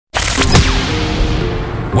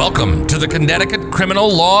Welcome to the Connecticut Criminal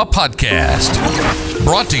Law Podcast,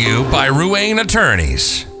 brought to you by Ruane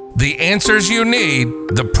Attorneys. The answers you need,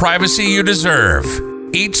 the privacy you deserve.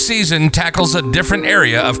 Each season tackles a different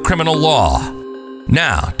area of criminal law.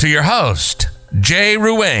 Now, to your host, Jay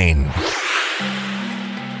Ruane.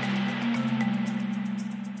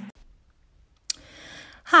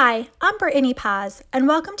 Hi, I'm Brittany Paz, and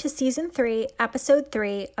welcome to Season 3, Episode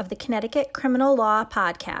 3 of the Connecticut Criminal Law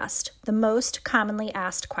Podcast, The Most Commonly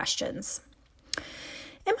Asked Questions.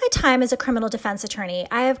 In my time as a criminal defense attorney,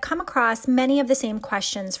 I have come across many of the same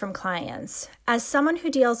questions from clients. As someone who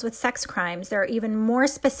deals with sex crimes, there are even more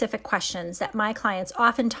specific questions that my clients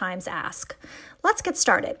oftentimes ask. Let's get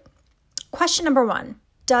started. Question number 1.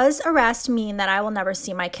 Does arrest mean that I will never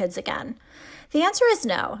see my kids again? The answer is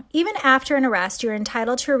no. Even after an arrest, you're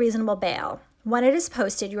entitled to a reasonable bail. When it is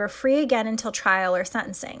posted, you are free again until trial or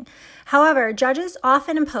sentencing. However, judges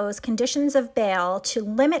often impose conditions of bail to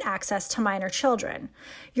limit access to minor children.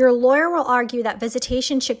 Your lawyer will argue that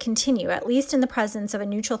visitation should continue, at least in the presence of a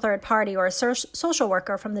neutral third party or a social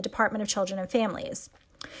worker from the Department of Children and Families.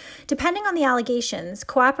 Depending on the allegations,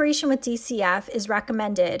 cooperation with DCF is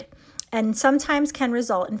recommended and sometimes can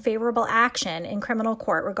result in favorable action in criminal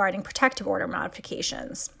court regarding protective order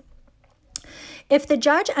modifications. If the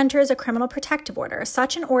judge enters a criminal protective order,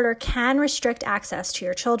 such an order can restrict access to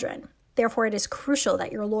your children. Therefore, it is crucial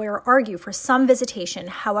that your lawyer argue for some visitation,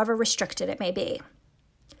 however restricted it may be.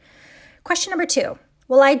 Question number 2,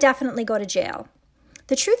 will I definitely go to jail?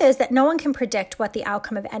 The truth is that no one can predict what the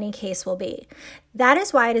outcome of any case will be. That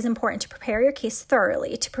is why it is important to prepare your case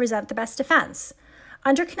thoroughly to present the best defense.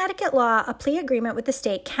 Under Connecticut law, a plea agreement with the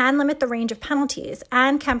state can limit the range of penalties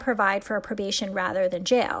and can provide for a probation rather than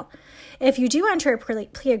jail. If you do enter a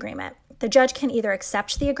plea agreement, the judge can either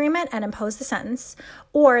accept the agreement and impose the sentence,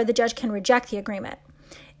 or the judge can reject the agreement.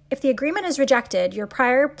 If the agreement is rejected, your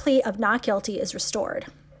prior plea of not guilty is restored.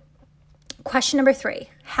 Question number 3,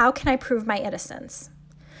 how can I prove my innocence?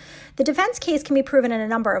 The defense case can be proven in a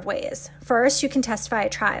number of ways. First, you can testify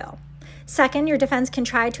at trial. Second, your defense can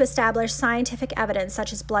try to establish scientific evidence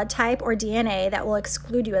such as blood type or DNA that will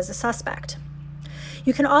exclude you as a suspect.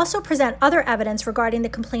 You can also present other evidence regarding the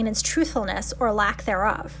complainant's truthfulness or lack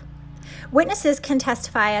thereof. Witnesses can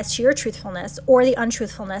testify as to your truthfulness or the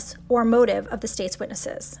untruthfulness or motive of the state's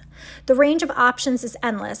witnesses. The range of options is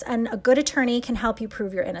endless, and a good attorney can help you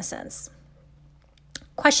prove your innocence.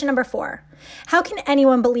 Question number 4, how can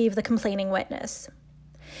anyone believe the complaining witness?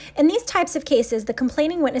 In these types of cases, the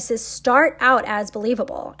complaining witnesses start out as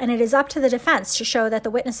believable, and it is up to the defense to show that the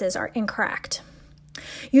witnesses are incorrect.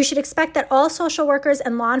 You should expect that all social workers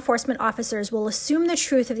and law enforcement officers will assume the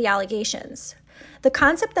truth of the allegations. The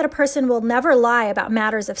concept that a person will never lie about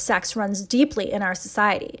matters of sex runs deeply in our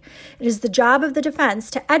society. It is the job of the defense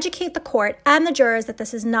to educate the court and the jurors that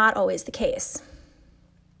this is not always the case.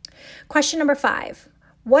 Question number 5,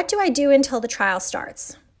 what do I do until the trial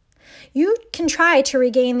starts? You can try to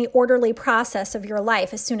regain the orderly process of your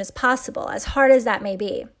life as soon as possible, as hard as that may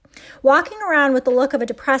be. Walking around with the look of a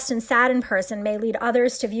depressed and saddened person may lead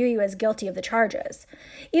others to view you as guilty of the charges.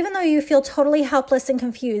 Even though you feel totally helpless and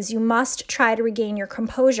confused, you must try to regain your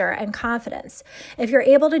composure and confidence. If you're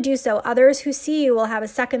able to do so, others who see you will have a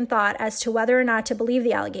second thought as to whether or not to believe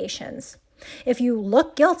the allegations. If you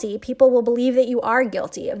look guilty, people will believe that you are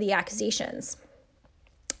guilty of the accusations.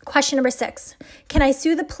 Question number 6, can I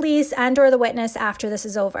sue the police and or the witness after this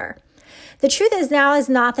is over? The truth is, now is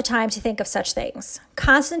not the time to think of such things.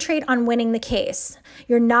 Concentrate on winning the case.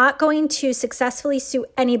 You're not going to successfully sue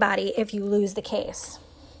anybody if you lose the case.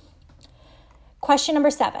 Question number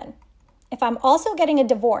 7, if I'm also getting a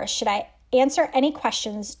divorce, should I answer any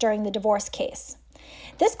questions during the divorce case?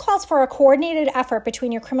 This calls for a coordinated effort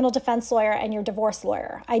between your criminal defense lawyer and your divorce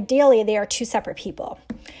lawyer. Ideally, they are two separate people.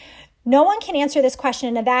 No one can answer this question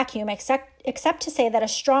in a vacuum except to say that a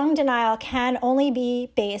strong denial can only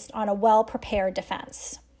be based on a well-prepared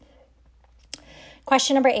defense.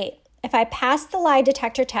 Question number 8, if I pass the lie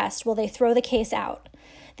detector test, will they throw the case out?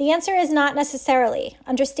 The answer is not necessarily.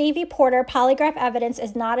 Under State v. Porter, polygraph evidence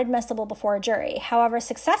is not admissible before a jury. However,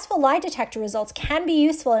 successful lie detector results can be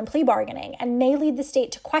useful in plea bargaining and may lead the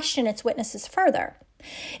state to question its witnesses further.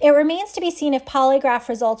 It remains to be seen if polygraph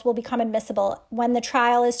results will become admissible when the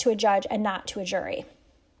trial is to a judge and not to a jury.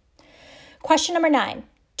 Question number 9,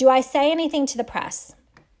 do I say anything to the press?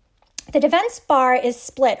 The defense bar is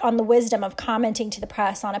split on the wisdom of commenting to the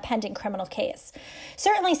press on a pending criminal case.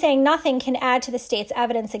 Certainly saying nothing can add to the state's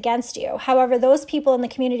evidence against you. However, those people in the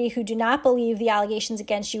community who do not believe the allegations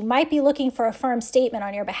against you might be looking for a firm statement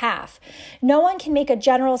on your behalf. No one can make a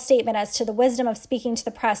general statement as to the wisdom of speaking to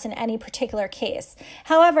the press in any particular case.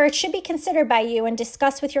 However, it should be considered by you and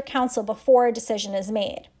discussed with your counsel before a decision is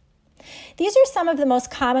made. These are some of the most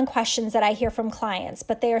common questions that I hear from clients,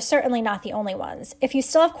 but they are certainly not the only ones. If you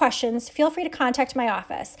still have questions, feel free to contact my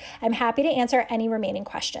office. I'm happy to answer any remaining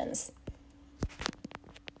questions.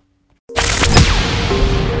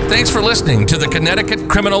 Thanks for listening to the Connecticut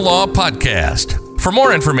Criminal Law Podcast. For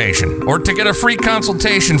more information or to get a free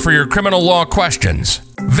consultation for your criminal law questions,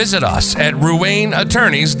 visit us at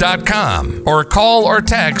ruaneattorneys.com or call or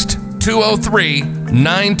text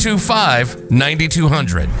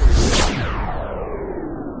 203-925-9200.